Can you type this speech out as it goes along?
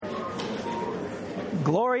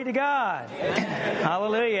Glory to God.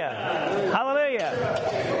 Hallelujah.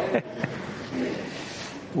 Hallelujah.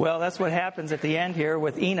 Well, that's what happens at the end here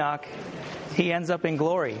with Enoch. He ends up in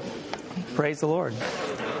glory. Praise the Lord.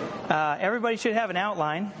 Everybody should have an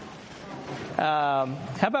outline. How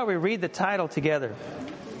about we read the title together?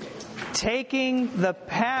 Taking the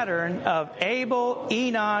pattern of Abel,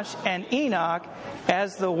 Enosh, and Enoch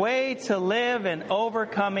as the way to live an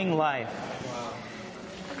overcoming life.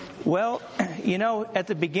 Well, you know, at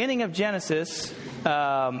the beginning of Genesis,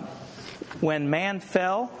 when man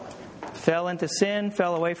fell into sin,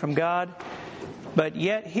 fell away from God, but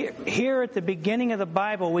yet here at the beginning of the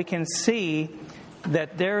Bible, we can see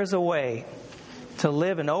that there is a way to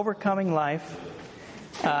live an overcoming life,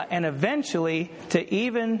 and eventually to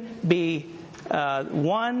even be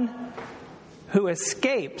one who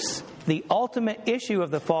escapes the ultimate issue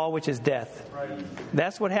of the fall, which is death.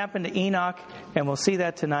 That's what happened to Enoch, and we'll see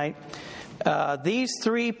that tonight. These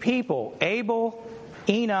three people, Abel,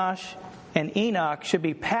 Enosh, and Enoch, should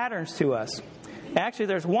be patterns to us. Actually,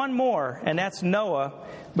 there's one more, and that's Noah,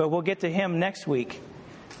 but we'll get to him next week.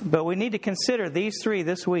 But we need to consider these three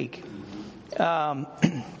this week. And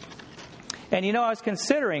you know, I was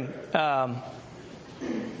considering,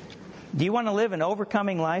 do you want to live an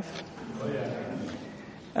overcoming life?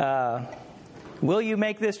 Will you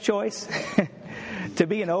make this choice to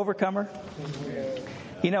be an overcomer?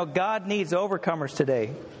 You know, God needs overcomers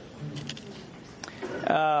today.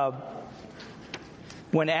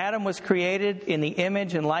 When Adam was created in the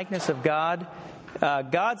image and likeness of God,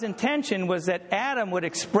 God's intention was that Adam would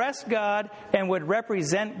express God and would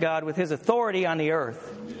represent God with his authority on the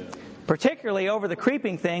earth, particularly over the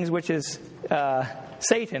creeping things, which is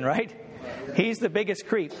Satan, right? He's the biggest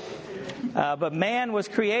creep. But man was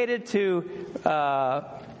created to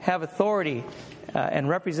have authority and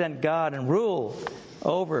represent God and rule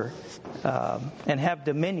over and have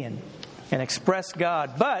dominion and express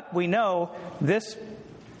God. But we know this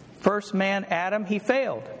first man, Adam, he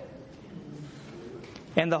failed.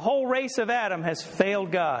 And the whole race of Adam has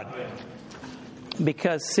failed God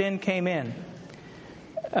because sin came in.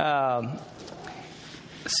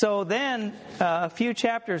 So then, a few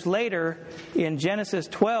chapters later, in Genesis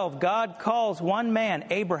 12, God calls one man,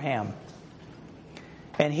 Abraham.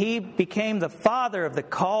 And he became the father of the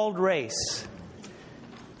called race.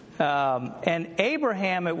 And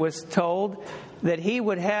Abraham, it was told, that he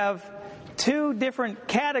would have two different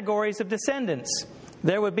categories of descendants.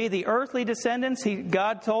 There would be the earthly descendants.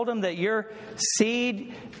 God told him that your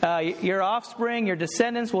seed, your offspring, your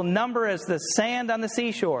descendants will number as the sand on the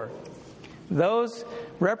seashore. Those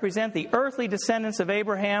represent the earthly descendants of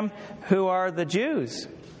Abraham, who are the Jews.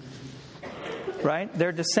 Right?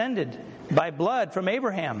 They're descended by blood from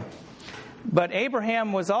Abraham. But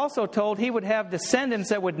Abraham was also told he would have descendants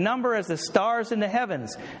that would number as the stars in the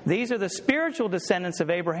heavens. These are the spiritual descendants of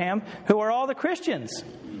Abraham, who are all the Christians.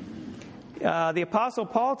 The Apostle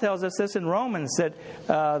Paul tells us this in Romans, that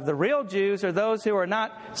the real Jews are those who are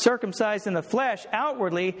not circumcised in the flesh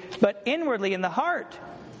outwardly, but inwardly in the heart.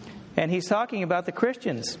 And he's talking about the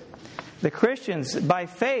Christians. The Christians, by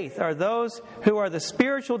faith, are those who are the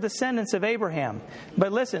spiritual descendants of Abraham.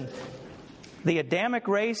 But listen, the Adamic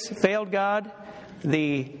race failed God.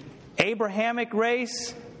 The Abrahamic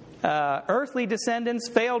race, earthly descendants,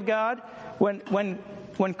 failed God.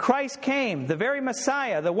 When Christ came, the very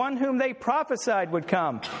Messiah, the one whom they prophesied would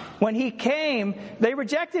come, when he came, they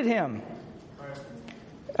rejected him.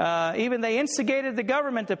 Even they instigated the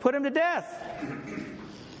government to put him to death.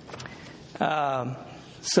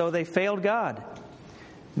 So they failed God.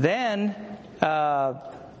 Then, how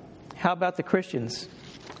about the Christians?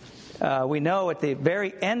 We know at the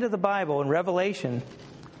very end of the Bible, in Revelation,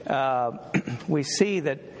 we see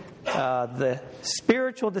that the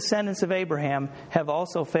spiritual descendants of Abraham have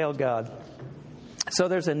also failed God. So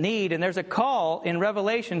there's a need and there's a call in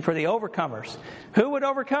Revelation for the overcomers. Who would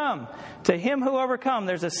overcome? To him who overcome,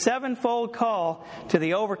 there's a sevenfold call to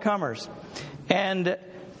the overcomers. And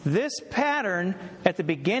this pattern at the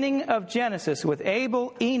beginning of Genesis with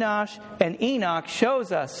Abel, Enosh, and Enoch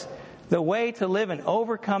shows us the way to live an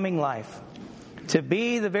overcoming life. To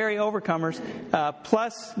be the very overcomers,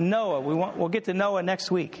 plus Noah. We'll get to Noah next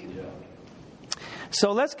week.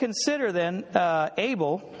 So let's consider then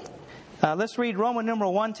Abel. Let's read Roman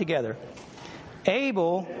numeral 1 together.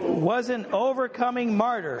 Abel was an overcoming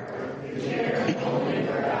martyr.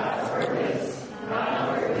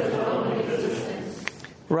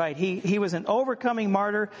 Right, he was an overcoming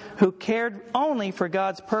martyr who cared only for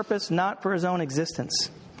God's purpose, not for his own existence.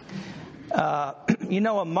 You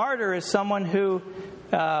know, a martyr is someone who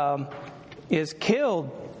is killed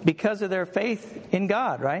because of their faith in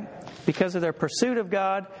God, right? because of their pursuit of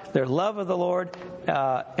God, their love of the Lord,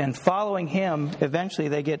 and following Him, eventually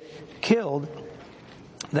they get killed.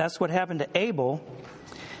 That's what happened to Abel.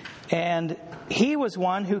 And he was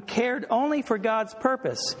one who cared only for God's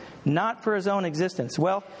purpose, not for his own existence.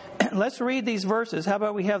 Well, let's read these verses. How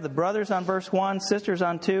about we have the brothers on verse 1, sisters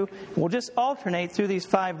on 2. We'll just alternate through these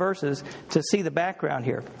 5 verses to see the background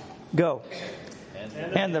here. Go.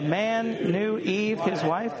 And the man knew Eve, his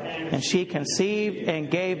wife, and she conceived and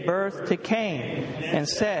gave birth to Cain, and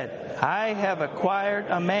said, I have acquired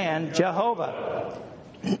a man, Jehovah.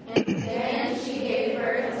 Then she gave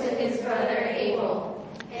birth to his brother Abel.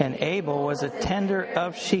 And Abel was a tender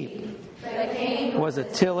of sheep, But Cain was a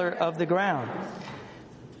tiller of the ground.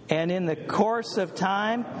 And in the course of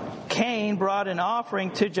time, Cain brought an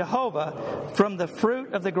offering to Jehovah from the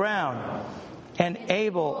fruit of the ground. And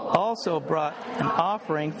Abel also brought an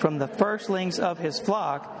offering from the firstlings of his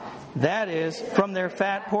flock, that is, from their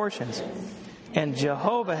fat portions. And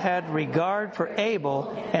Jehovah had regard for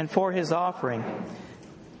Abel and for his offering.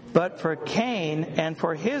 But for Cain and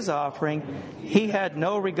for his offering, he had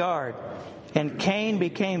no regard. And Cain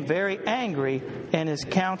became very angry, and his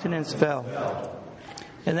countenance fell.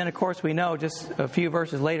 And then, of course, we know just a few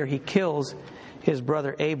verses later, he kills his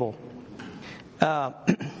brother Abel.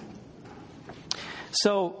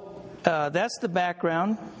 So that's the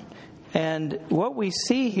background. And what we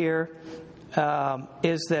see here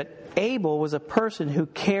is that Abel was a person who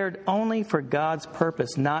cared only for God's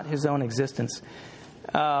purpose, not his own existence.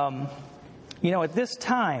 At this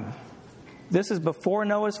time, this is before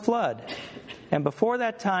Noah's flood. And before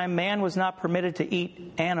that time, man was not permitted to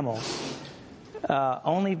eat animals.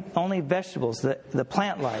 Only vegetables, the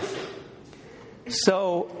plant life.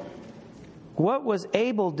 So, what was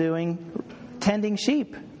Abel doing tending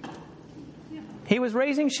sheep? He was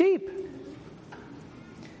raising sheep.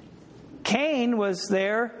 Cain was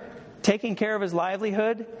there taking care of his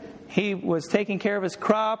livelihood. He was taking care of his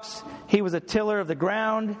crops. He was a tiller of the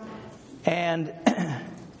ground. And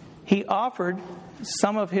he offered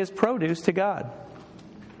some of his produce to God.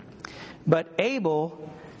 But Abel,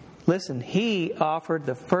 listen, he offered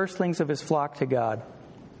the firstlings of his flock to God.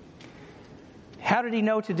 How did he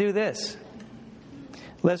know to do this?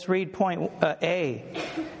 Let's read point A.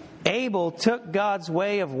 Abel took God's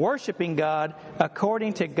way of worshiping God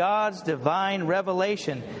according to God's divine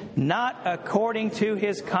revelation, not according to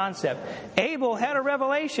his concept. Abel had a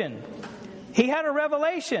revelation. He had a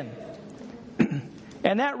revelation.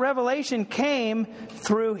 And that revelation came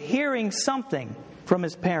through hearing something from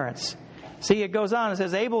his parents. See, it goes on. It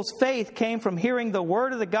says, Abel's faith came from hearing the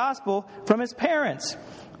word of the gospel from his parents.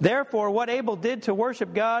 Therefore, what Abel did to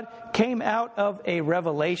worship God came out of a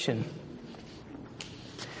revelation.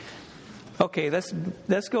 Okay,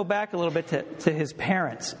 let's go back a little bit to his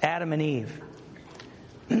parents, Adam and Eve.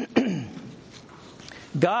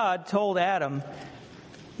 God told Adam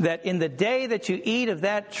that in the day that you eat of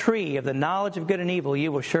that tree of the knowledge of good and evil,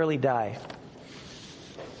 you will surely die.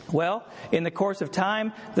 Well, in the course of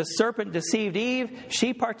time, the serpent deceived Eve.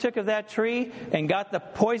 She partook of that tree and got the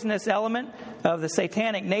poisonous element of the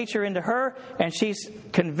satanic nature into her. And she's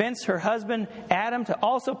convinced her husband, Adam, to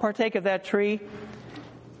also partake of that tree.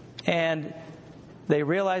 And they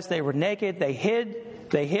realized they were naked. They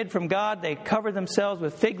hid from God. They covered themselves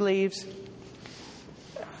with fig leaves.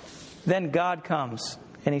 Then God comes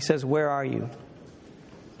and he says, where are you?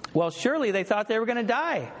 Well, surely they thought they were going to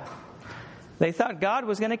die. They thought God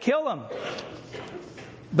was going to kill them.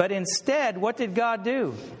 But instead, what did God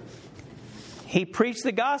do? He preached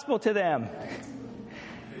the gospel to them.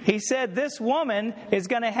 He said, this woman is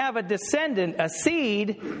going to have a descendant, a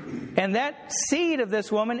seed, and that seed of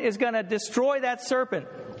this woman is going to destroy that serpent.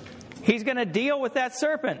 He's going to deal with that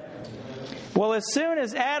serpent. Well, as soon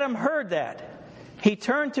as Adam heard that, he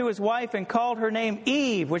turned to his wife and called her name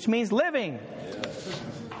Eve, which means living.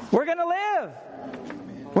 We're going to live.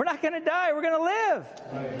 We're not going to die. We're going to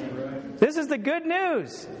live. This is the good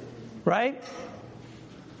news, right?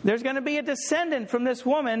 There's going to be a descendant from this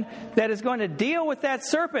woman that is going to deal with that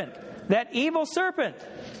serpent, that evil serpent.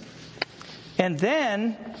 And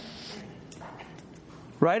then,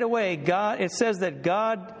 right away, it says that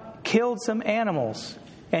God killed some animals.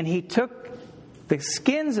 And he took the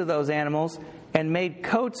skins of those animals and made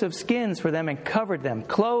coats of skins for them and covered them,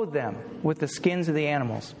 clothed them with the skins of the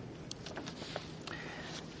animals.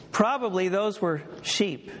 Probably those were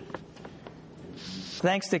sheep.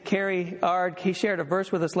 Thanks to Carrie Ard, he shared a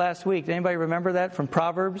verse with us last week. Did anybody remember that from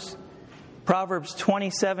Proverbs? Proverbs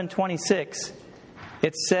 27:26.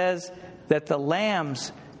 It says that the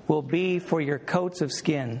lambs will be for your coats of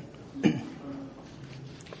skin.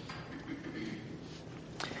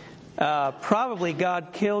 probably God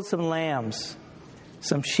killed some lambs,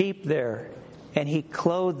 some sheep there, and He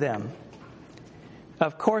clothed them.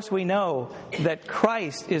 Of course, we know that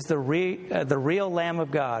Christ is the real Lamb of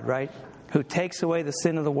God, right? Who takes away the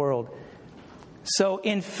sin of the world. So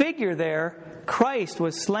in figure there, Christ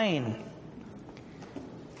was slain.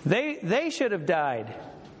 They should have died.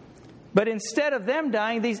 But instead of them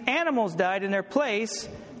dying, these animals died in their place,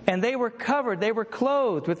 and they were covered, they were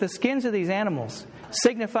clothed with the skins of these animals,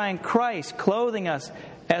 signifying Christ clothing us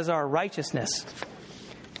as our righteousness.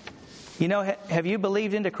 You know, have you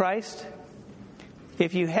believed into Christ?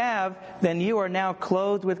 If you have, then you are now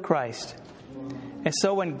clothed with Christ. And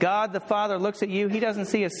so when God the Father looks at you, He doesn't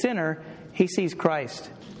see a sinner, He sees Christ.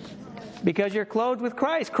 Because you're clothed with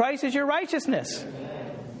Christ. Christ is your righteousness.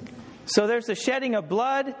 So there's the shedding of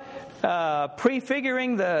blood,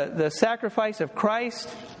 prefiguring the sacrifice of Christ,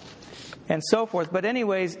 and so forth. But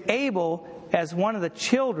anyways, Abel, as one of the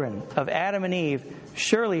children of Adam and Eve,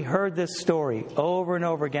 surely heard this story over and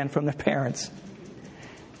over again from their parents.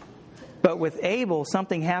 But with Abel,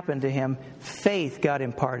 something happened to him. Faith got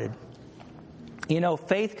imparted. You know,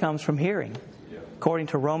 faith comes from hearing, according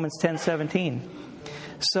to Romans 10:17.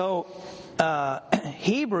 So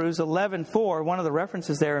Hebrews 11:4, one of the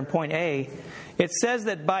references there in point A, it says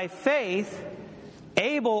that by faith,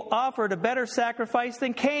 Abel offered a better sacrifice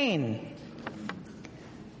than Cain.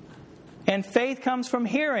 And faith comes from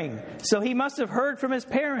hearing. So he must have heard from his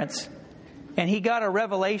parents. And he got a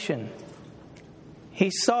revelation.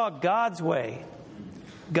 He saw God's way.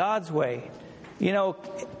 God's way. You know,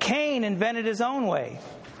 Cain invented his own way.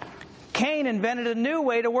 Cain invented a new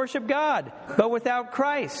way to worship God, but without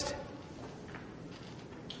Christ.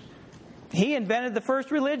 He invented the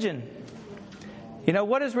first religion. You know,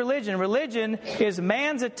 what is religion? Religion is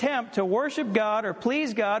man's attempt to worship God or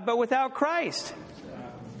please God, but without Christ.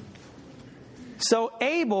 So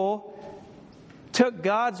Abel took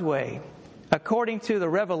God's way according to the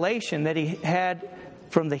revelation that he had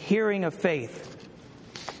from the hearing of faith.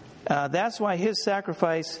 That's why his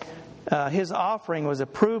sacrifice, his offering was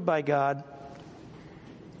approved by God.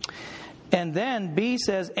 And then B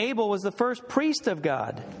says Abel was the first priest of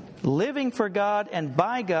God, living for God and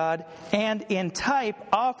by God, and in type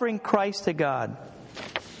offering Christ to God.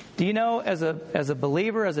 Do you know, as a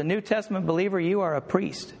believer, as a New Testament believer, you are a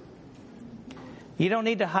priest. You don't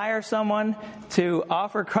need to hire someone to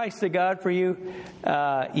offer Christ to God for you.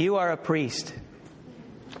 You are a priest,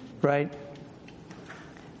 right?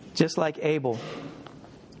 Just like Abel.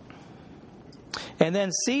 And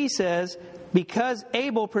then C says, because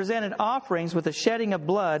Abel presented offerings with the shedding of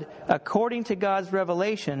blood according to God's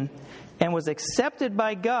revelation and was accepted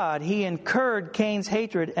by God, he incurred Cain's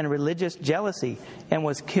hatred and religious jealousy and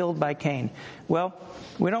was killed by Cain. Well,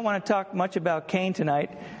 we don't want to talk much about Cain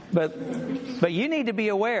tonight, but you need to be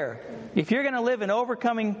aware. If you're going to live an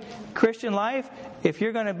overcoming Christian life, if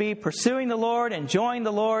you're going to be pursuing the Lord, enjoying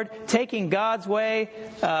the Lord, taking God's way,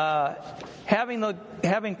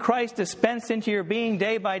 having Christ dispensed into your being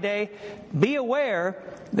day by day, be aware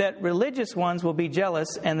that religious ones will be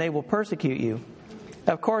jealous and they will persecute you.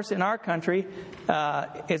 Of course, in our country,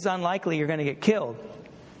 it's unlikely you're going to get killed.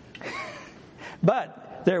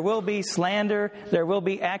 But there will be slander, there will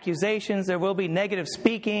be accusations, there will be negative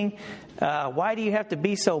speaking. Why do you have to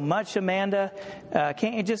be so much, Amanda?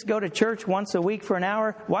 Can't you just go to church once a week for an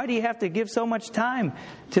hour? Why do you have to give so much time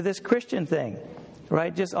to this Christian thing?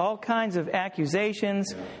 Right? Just all kinds of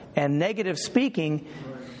accusations and negative speaking.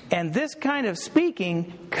 And this kind of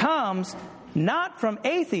speaking comes not from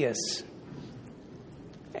atheists.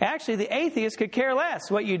 Actually, the atheist could care less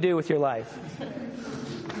what you do with your life.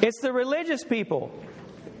 It's the religious people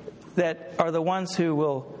that are the ones who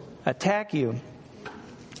will attack you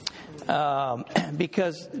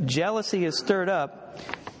because jealousy is stirred up.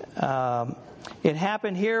 It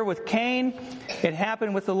happened here with Cain. It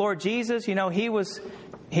happened with the Lord Jesus. You know, he was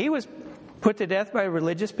put to death by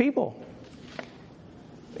religious people.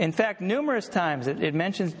 In fact, numerous times it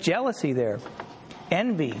mentions jealousy there,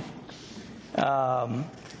 envy.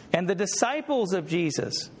 And the disciples of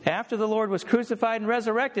Jesus, after the Lord was crucified and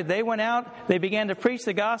resurrected, they went out, they began to preach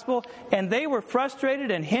the gospel, and they were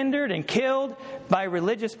frustrated and hindered and killed by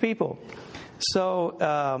religious people.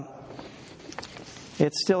 So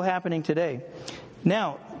it's still happening today.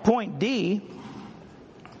 Now, point D,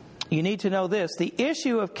 you need to know this. The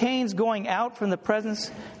issue of Cain's going out from the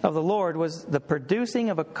presence of the Lord was the producing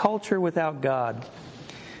of a culture without God.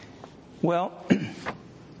 Well,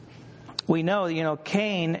 we know,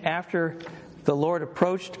 Cain, after the Lord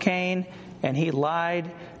approached Cain and he lied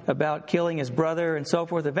about killing his brother and so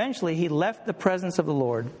forth, eventually he left the presence of the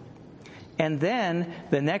Lord. And then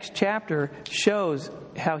the next chapter shows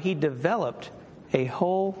how he developed a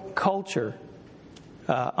whole culture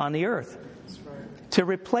on the earth to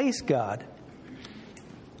replace God.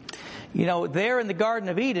 You know, there in the Garden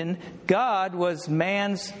of Eden, God was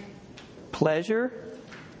man's pleasure.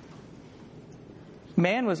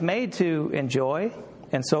 Man was made to enjoy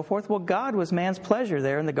and so forth. Well, God was man's pleasure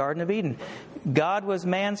there in the Garden of Eden. God was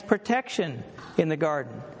man's protection in the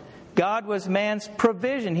garden. God was man's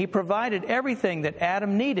provision. He provided everything that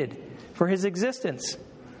Adam needed for his existence.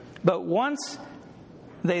 But once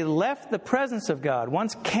they left the presence of God,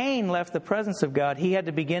 once Cain left the presence of God, he had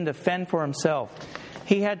to begin to fend for himself.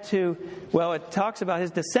 He had to, well, it talks about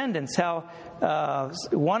his descendants, how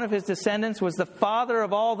one of his descendants was the father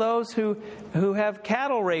of all those who have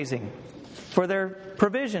cattle raising for their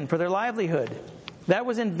provision, for their livelihood. That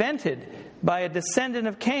was invented by a descendant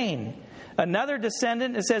of Cain. Another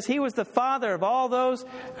descendant, it says he was the father of all those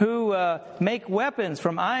who make weapons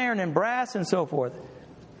from iron and brass and so forth.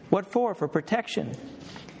 What for? For protection.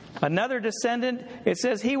 Another descendant, it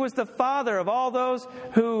says he was the father of all those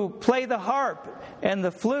who play the harp and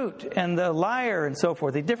the flute and the lyre and so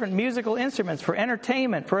forth, the different musical instruments for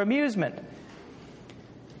entertainment, for amusement.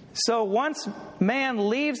 So once man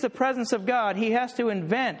leaves the presence of God, he has to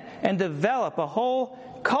invent and develop a whole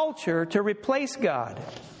culture to replace God.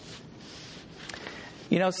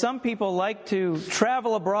 You know, some people like to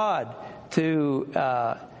travel abroad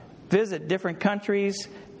to visit different countries,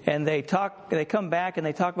 and they come back and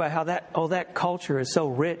they talk about how that culture is so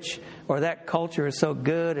rich, or that culture is so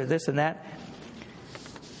good, or this and that.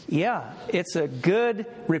 Yeah, it's a good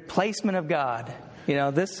replacement of God. You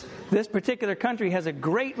know, this particular country has a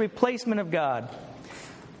great replacement of God.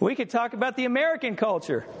 We could talk about the American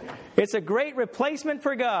culture. It's a great replacement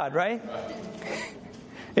for God, right?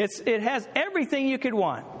 It has everything you could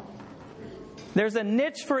want. There's a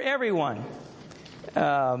niche for everyone.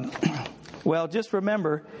 Well, just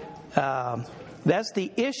remember, that's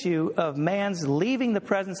the issue of man's leaving the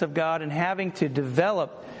presence of God and having to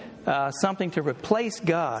develop something to replace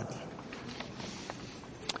God.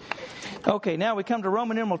 Okay, now we come to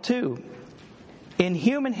Roman numeral 2. In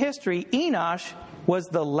human history, Enosh was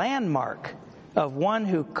the landmark of one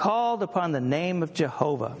who called upon the name of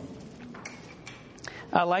Jehovah.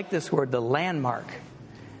 I like this word, the landmark.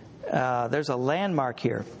 There's a landmark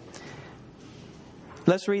here.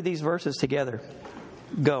 Let's read these verses together.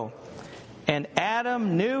 Go. And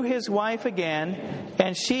Adam knew his wife again,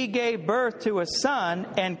 and she gave birth to a son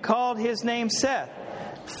and called his name Seth.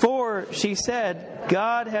 For, she said,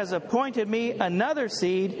 God has appointed me another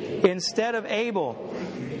seed instead of Abel,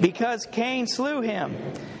 because Cain slew him.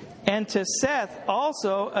 And to Seth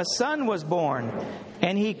also a son was born,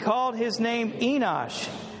 and he called his name Enosh.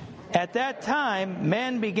 At that time,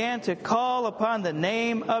 men began to call upon the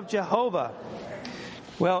name of Jehovah.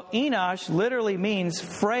 Well, Enosh literally means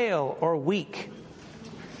frail or weak.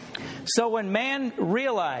 So when man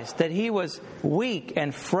realized that he was weak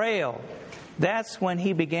and frail, that's when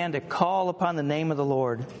he began to call upon the name of the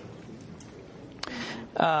Lord.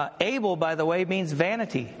 Abel, by the way, means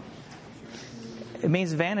vanity. It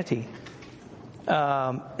means vanity.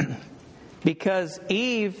 Because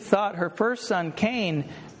Eve thought her first son, Cain,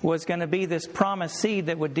 was going to be this promised seed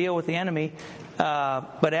that would deal with the enemy.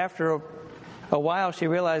 But after a while, she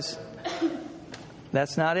realized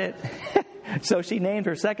that's not it. So she named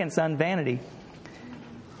her second son Vanity.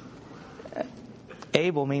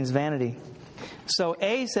 Abel means vanity. So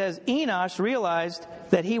A says, Enosh realized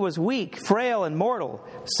that he was weak, frail, and mortal,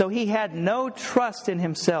 so he had no trust in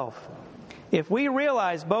himself. If we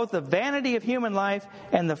realize both the vanity of human life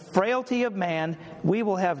and the frailty of man, we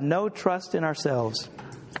will have no trust in ourselves.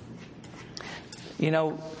 You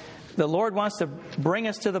know, the Lord wants to bring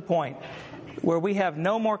us to the point where we have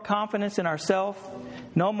no more confidence in ourselves,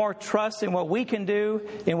 no more trust in what we can do,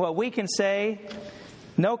 in what we can say,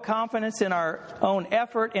 no confidence in our own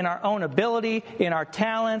effort, in our own ability, in our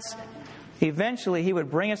talents. Eventually, He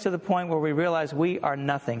would bring us to the point where we realize we are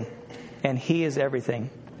nothing and He is everything.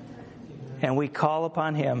 And we call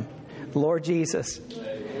upon Him, Lord Jesus.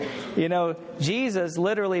 You know, Jesus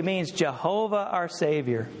literally means Jehovah our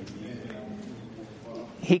Savior.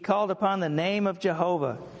 He called upon the name of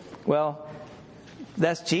Jehovah. Well,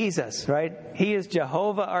 that's Jesus, right? He is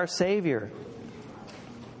Jehovah our Savior.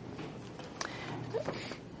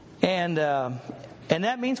 And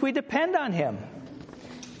that means we depend on Him.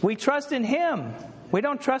 We trust in Him. We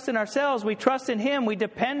don't trust in ourselves. We trust in Him. We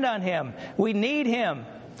depend on Him. We need Him.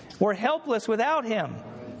 We're helpless without Him.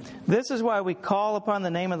 This is why we call upon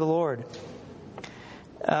the name of the Lord.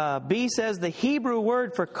 B says the Hebrew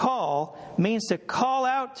word for call means to call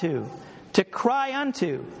out to cry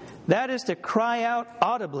unto. That is to cry out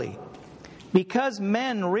audibly. Because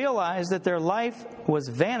men realized that their life was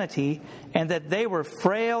vanity and that they were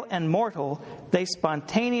frail and mortal, they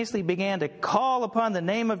spontaneously began to call upon the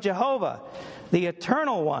name of Jehovah, the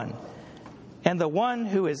Eternal One, and the One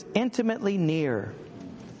who is intimately near.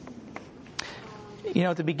 You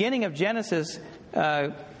know, at the beginning of Genesis,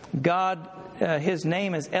 God, His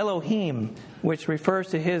name is Elohim, which refers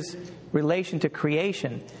to His relation to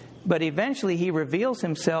creation. But eventually He reveals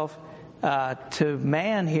Himself to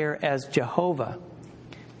man here as Jehovah,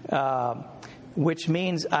 which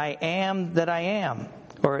means I am that I am.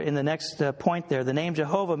 Or in the next point there, the name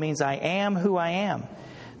Jehovah means I am who I am.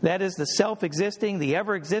 That is the self-existing, the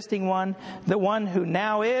ever-existing one, the one who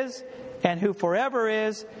now is and who forever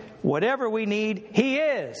is. Whatever we need, He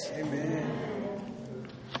is. Amen.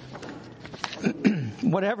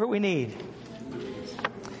 Whatever we need.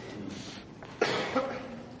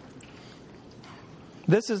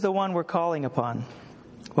 This is the one we're calling upon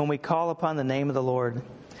when we call upon the name of the Lord.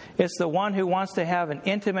 It's the one who wants to have an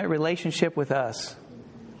intimate relationship with us.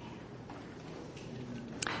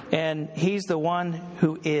 And He's the one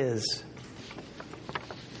who is.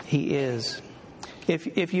 He is.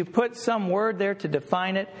 If you put some word there to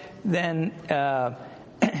define it, then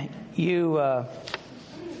you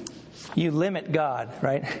limit God,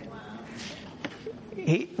 right?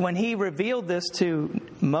 When He revealed this to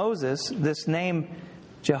Moses, this name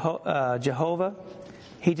Jehovah,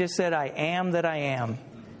 He just said, I am that I am.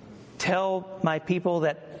 Tell my people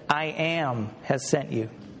that I am has sent you.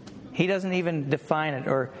 He doesn't even define it,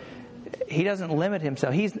 or He doesn't limit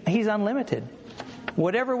Himself. He's unlimited.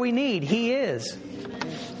 Whatever we need, He is.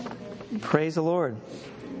 Praise the Lord.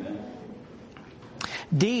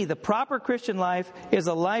 D, the proper Christian life is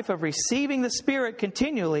a life of receiving the Spirit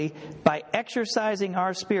continually by exercising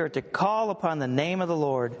our spirit to call upon the name of the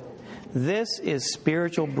Lord. This is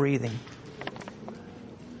spiritual breathing.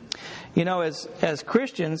 You know, as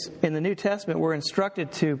Christians in the New Testament, we're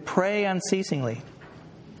instructed to pray unceasingly.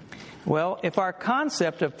 Well, if our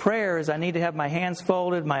concept of prayer is I need to have my hands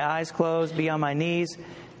folded, my eyes closed, be on my knees,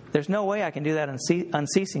 there's no way I can do that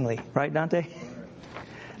unceasingly. Right, Dante?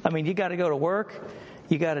 I mean, you got to go to work,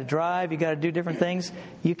 you got to drive, you got to do different things.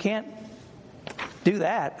 You can't do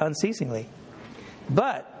that unceasingly.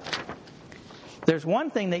 But there's one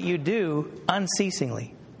thing that you do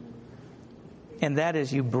unceasingly, and that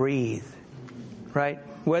is you breathe, right?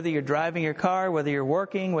 Whether you're driving your car, whether you're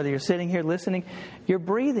working, whether you're sitting here listening, you're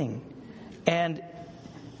breathing. And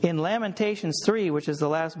in Lamentations 3, which is the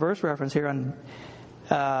last verse reference here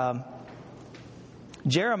on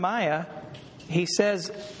Jeremiah, he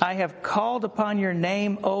says, I have called upon your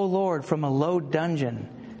name, O Lord, from a low dungeon.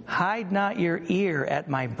 Hide not your ear at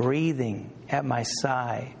my breathing, at my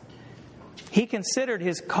sigh. He considered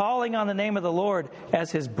his calling on the name of the Lord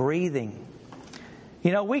as his breathing.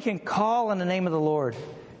 You know, we can call on the name of the Lord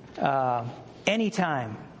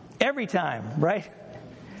anytime, every time, right?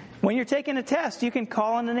 When you're taking a test, you can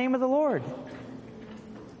call on the name of the Lord.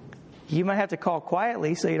 You might have to call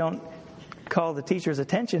quietly so you don't call the teacher's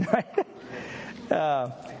attention, right?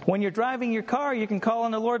 When you're driving your car, you can call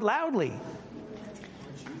on the Lord loudly.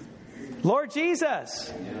 Lord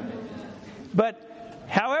Jesus. But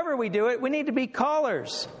however we do it, we need to be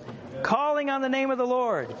callers. Calling on the name of the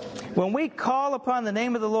Lord. When we call upon the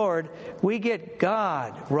name of the Lord, we get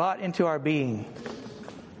God wrought into our being.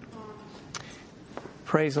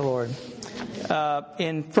 Praise the Lord.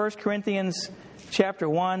 In 1 Corinthians chapter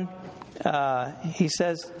 1, he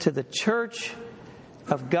says, to the church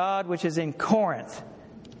of God which is in Corinth,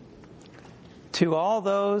 to all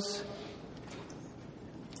those,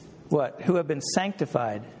 who have been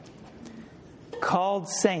sanctified, called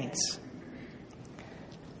saints,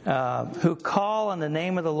 who call on the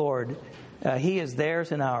name of the Lord, He is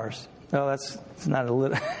theirs and ours. Oh, that's not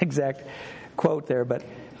a exact quote there, but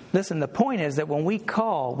listen, the point is that when we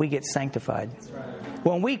call, we get sanctified.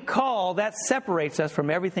 When we call, that separates us from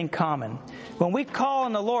everything common. When we call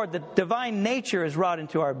on the Lord, the divine nature is wrought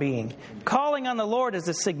into our being. Calling on the Lord is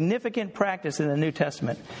a significant practice in the New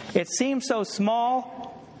Testament. It seems so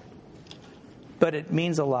small, but it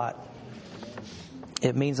means a lot.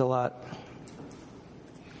 It means a lot.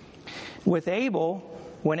 With Abel,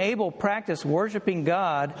 when Abel practiced worshiping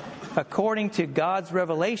God according to God's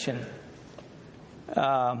revelation,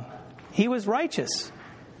 he was righteous.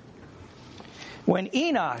 When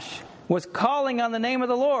Enosh was calling on the name of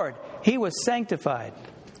the Lord, he was sanctified.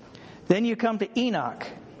 Then you come to Enoch.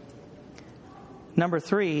 Number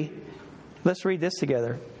 3, let's read this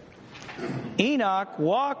together. Enoch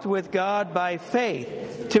walked with God by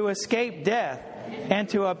faith to escape death and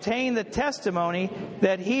to obtain the testimony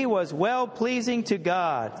that he was well-pleasing to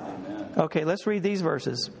God. Okay, let's read these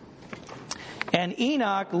verses. And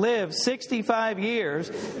Enoch lived 65 years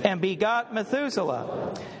and begot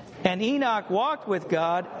Methuselah. And Enoch walked with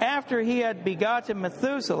God after he had begotten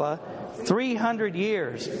Methuselah 300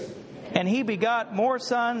 years. And he begot more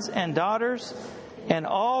sons and daughters. And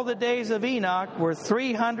all the days of Enoch were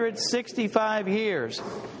 365 years.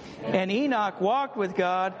 And Enoch walked with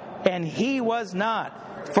God, and he was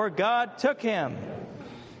not, for God took him.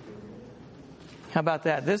 How about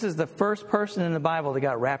that? This is the first person in the Bible that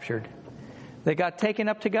got raptured. That got taken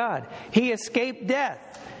up to God. He escaped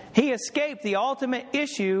death. He escaped the ultimate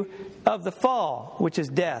issue of the fall, which is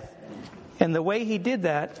death. And the way he did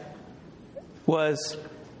that was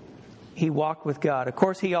he walked with God. Of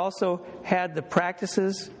course, he also had the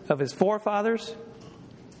practices of his forefathers.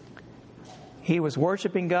 He was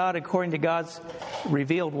worshiping God according to God's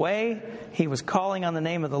revealed way. He was calling on the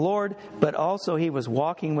name of the Lord, but also he was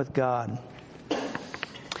walking with God.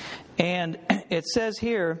 And it says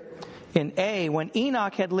here in A, when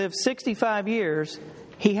Enoch had lived 65 years,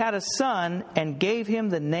 he had a son and gave him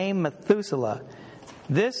the name Methuselah.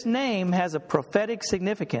 This name has a prophetic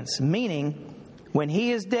significance, meaning when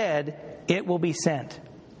he is dead, it will be sent.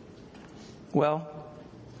 Well,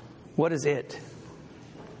 what is it?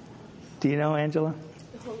 Do you know, Angela?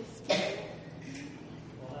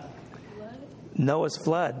 Noah's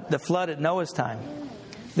flood. The flood at Noah's time.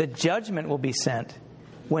 The judgment will be sent.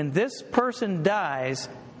 When this person dies,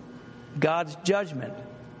 God's judgment,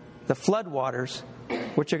 the flood waters,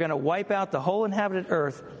 which are going to wipe out the whole inhabited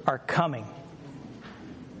earth, are coming.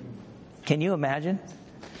 Can you imagine?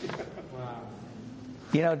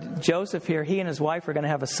 You know, Joseph here, he and his wife are going to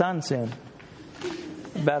have a son soon.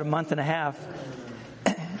 About a month and a half.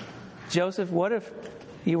 Joseph, what if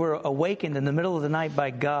you were awakened in the middle of the night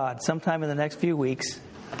by God sometime in the next few weeks?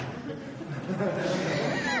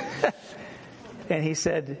 And he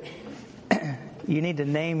said, you need to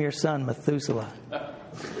name your son Methuselah.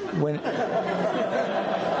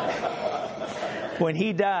 When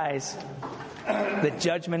he dies, the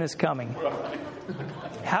judgment is coming.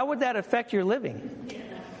 How would that affect your living?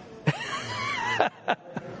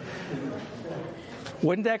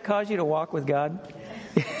 Wouldn't that cause you to walk with God?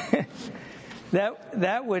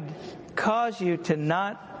 That would cause you to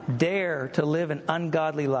not dare to live an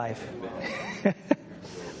ungodly life.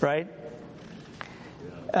 Right?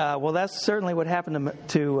 Well, that's certainly what happened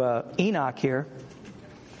to Enoch here.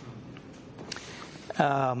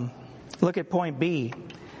 Look at point B.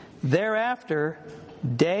 Thereafter,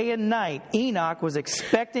 day and night, Enoch was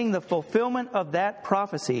expecting the fulfillment of that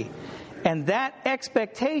prophecy. And that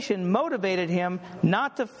expectation motivated him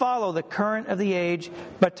not to follow the current of the age,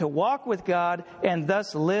 but to walk with God and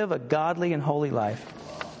thus live a godly and holy life.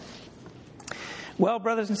 Well,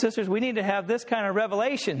 brothers and sisters, we need to have this kind of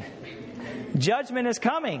revelation. Judgment is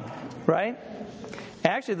coming, right?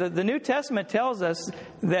 Actually, the New Testament tells us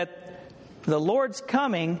that the Lord's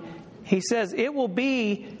coming, he says, it will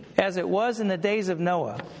be as it was in the days of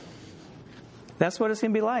Noah. That's what it's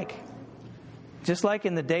going to be like. Just like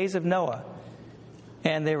in the days of Noah.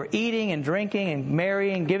 And they were eating and drinking and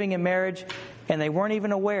marrying, giving in marriage, and they weren't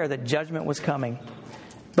even aware that judgment was coming.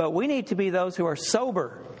 But we need to be those who are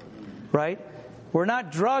sober, right? We're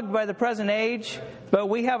not drugged by the present age, but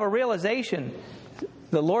we have a realization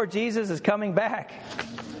the Lord Jesus is coming back.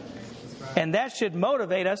 And that should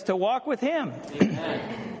motivate us to walk with Him.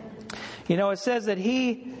 You know, it says that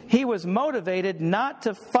he was motivated not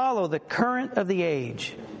to follow the current of the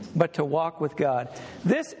age, but to walk with God.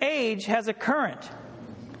 This age has a current.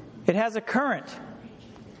 It has a current.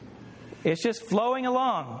 It's just flowing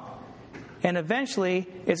along. And eventually,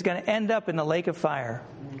 it's going to end up in the lake of fire.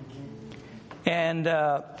 And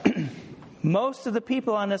most of the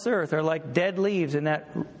people on this earth are like dead leaves in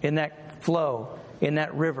that flow, in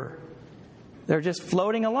that river. They're just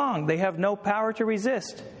floating along. They have no power to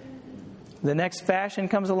resist. The next fashion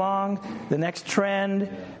comes along, the next trend.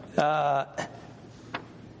 They're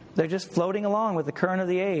just floating along with the current of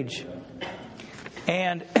the age.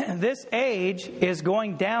 And this age is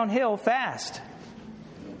going downhill fast.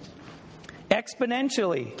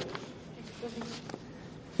 Exponentially.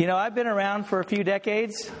 You know, I've been around for a few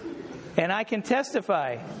decades, and I can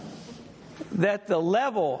testify that the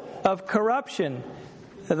level of corruption,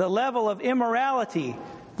 the level of immorality,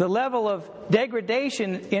 the level of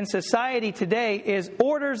degradation in society today is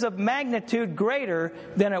orders of magnitude greater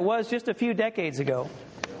than it was just a few decades ago.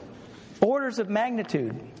 Orders of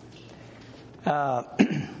magnitude.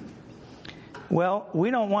 Well, we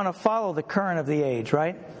don't want to follow the current of the age,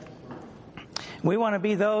 right? We want to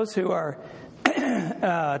be those who are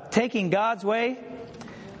taking God's way,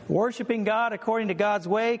 worshiping God according to God's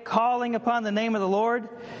way, calling upon the name of the Lord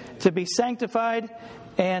to be sanctified,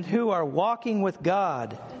 and who are walking with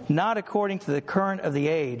God, not according to the current of the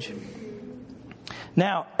age.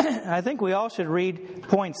 Now, I think we all should read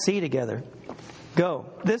point C together. Go.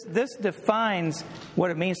 This defines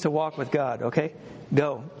what it means to walk with God, okay?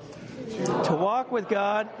 Go. To walk with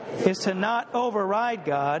God is to not override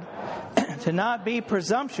God, to not be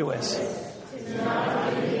presumptuous.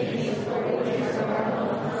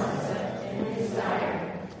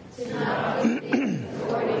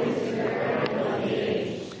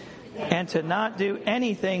 And to not do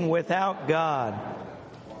anything without God.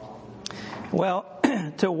 Well,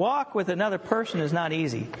 to walk with another person is not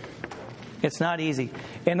easy. It's not easy.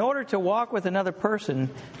 In order to walk with another person,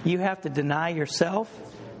 you have to deny yourself.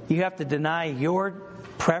 You have to deny your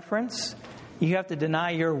preference. You have to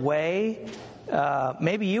deny your way.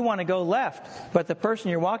 Maybe you want to go left, but the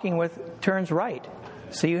person you're walking with turns right.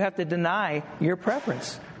 So you have to deny your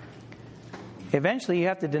preference. Eventually, you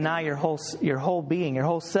have to deny your whole being, your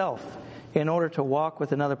whole self, in order to walk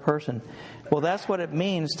with another person. Well, that's what it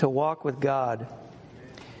means to walk with God.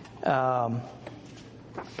 To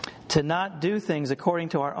not do things according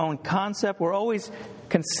to our own concept. We're always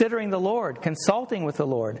considering the Lord, consulting with the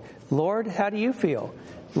Lord. Lord, how do you feel?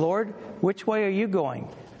 Lord, which way are you going?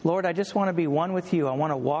 Lord, I just want to be one with you. I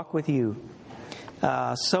want to walk with you.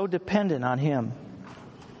 So dependent on Him.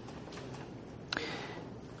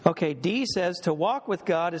 Okay, D says to walk with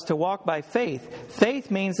God is to walk by faith. Faith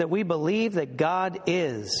means that we believe that God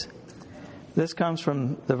is. This comes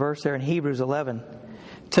from the verse there in Hebrews 11.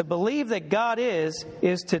 To believe that God is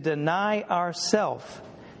to deny ourselves.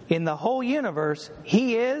 In the whole universe,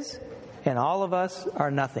 He is, and all of us are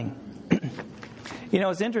nothing. You know,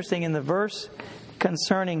 it's interesting in the verse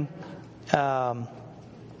concerning Enoch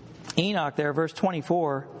there, verse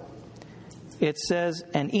 24, it says,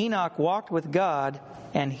 and Enoch walked with God,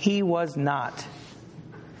 and he was not.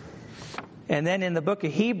 And then in the book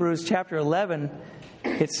of Hebrews, chapter 11,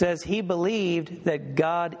 it says he believed that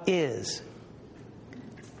God is.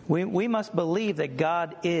 We must believe that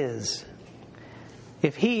God is.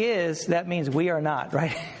 If He is, that means we are not,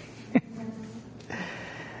 right?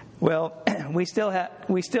 Well, we still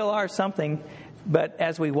are something, but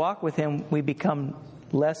as we walk with Him, we become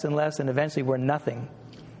less and less, and eventually we're nothing.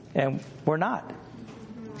 And we're not.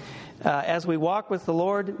 As we walk with the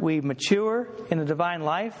Lord, we mature in the divine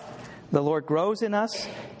life. The Lord grows in us.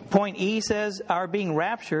 Point E says our being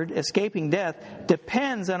raptured, escaping death,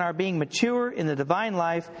 depends on our being mature in the divine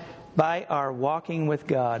life by our walking with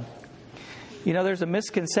God. You know, there's a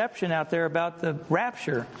misconception out there about the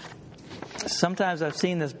rapture. Sometimes I've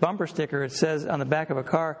seen this bumper sticker. It says on the back of a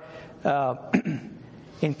car,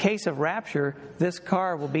 in case of rapture, this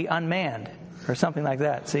car will be unmanned, or something like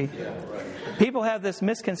that. See? Yeah, right. People have this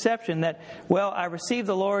misconception that, well, I received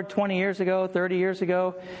the Lord 20 years ago, 30 years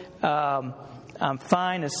ago. I'm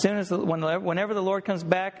fine. As soon as whenever the Lord comes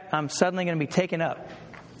back, I'm suddenly going to be taken up.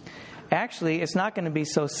 Actually, it's not going to be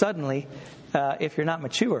so suddenly if you're not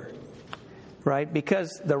mature, right?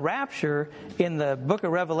 Because the rapture in the book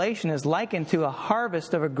of Revelation is likened to a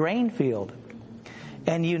harvest of a grain field.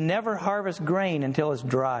 And you never harvest grain until it's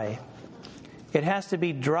dry. It has to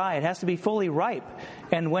be dry. It has to be fully ripe.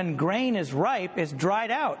 And when grain is ripe, it's dried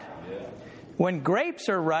out. When grapes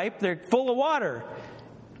are ripe, they're full of water.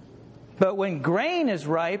 But when grain is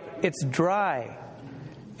ripe, it's dry.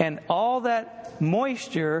 And all that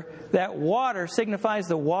moisture, that water, signifies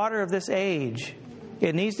the water of this age.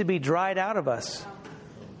 It needs to be dried out of us.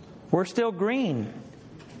 We're still green.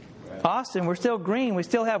 Austin, we're still green. We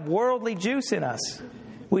still have worldly juice in us.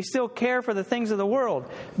 We still care for the things of the world.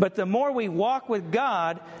 But the more we walk with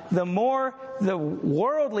God, the more the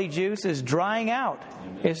worldly juice is drying out.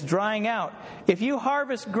 It's drying out. If you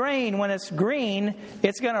harvest grain when it's green,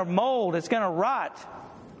 it's going to mold. It's going to rot.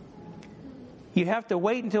 You have to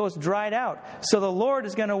wait until it's dried out. So the Lord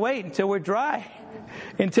is going to wait until we're dry,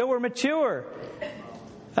 until we're mature,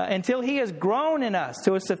 until He has grown in us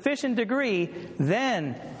to a sufficient degree,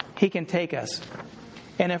 then He can take us.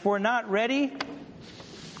 And if we're not ready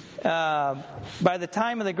by the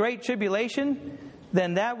time of the Great Tribulation,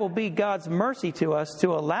 then that will be God's mercy to us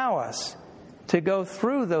to allow us to go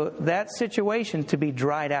through that situation to be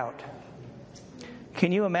dried out.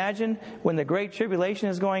 Can you imagine when the Great Tribulation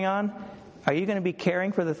is going on? Are you going to be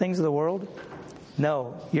caring for the things of the world?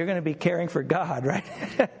 No, you're going to be caring for God, right?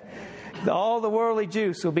 All the worldly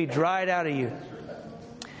juice will be dried out of you.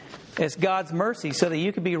 It's God's mercy so that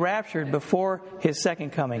you can be raptured before His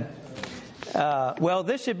second coming. Well,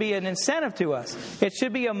 this should be an incentive to us. It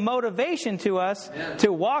should be a motivation to us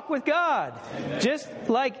to walk with God. Amen. Just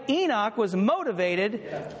like Enoch was motivated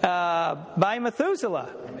by Methuselah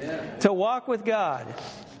to walk with God.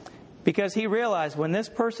 because he realized when this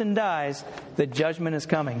person dies, the judgment is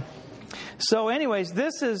coming. So anyways,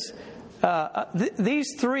 this is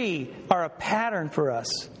these three are a pattern for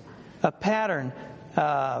us, a pattern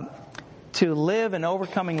to live an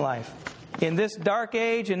overcoming life. In this dark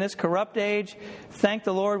age, in this corrupt age, thank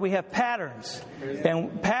the Lord we have patterns,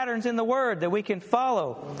 and patterns in the Word that we can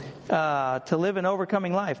follow to live an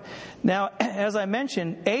overcoming life. Now, as I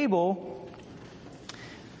mentioned, Abel,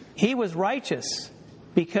 he was righteous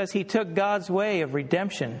because he took God's way of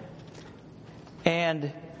redemption.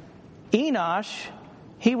 And Enosh,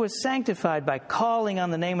 he was sanctified by calling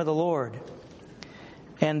on the name of the Lord.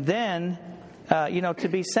 And then, to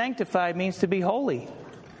be sanctified means to be holy.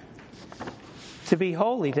 To be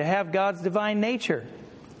holy, to have God's divine nature.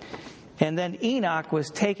 And then Enoch was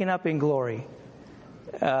taken up in glory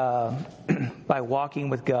by walking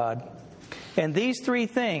with God. And these three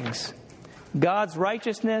things, God's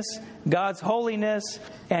righteousness, God's holiness,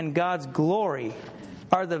 and God's glory,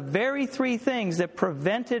 are the very three things that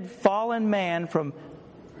prevented fallen man from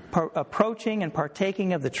approaching and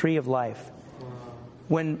partaking of the tree of life.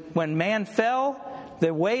 When man fell,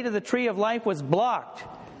 the way to the tree of life was blocked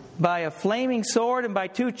by a flaming sword and by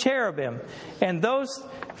two cherubim. And those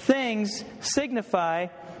things signify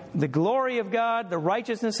the glory of God, the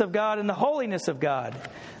righteousness of God, and the holiness of God.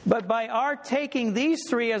 But by our taking these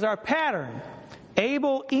three as our pattern,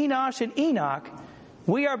 Abel, Enosh, and Enoch,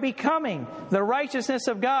 we are becoming the righteousness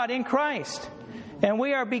of God in Christ. And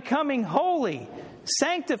we are becoming holy,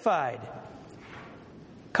 sanctified.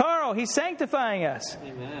 Carl, he's sanctifying us.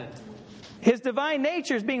 Amen. His divine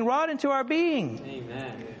nature is being wrought into our being.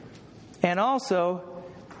 Amen. And also,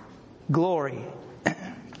 glory.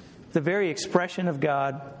 The very expression of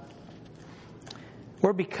God.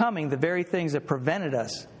 We're becoming the very things that prevented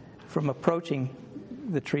us from approaching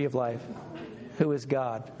the tree of life, who is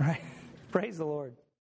God. Right? Praise the Lord.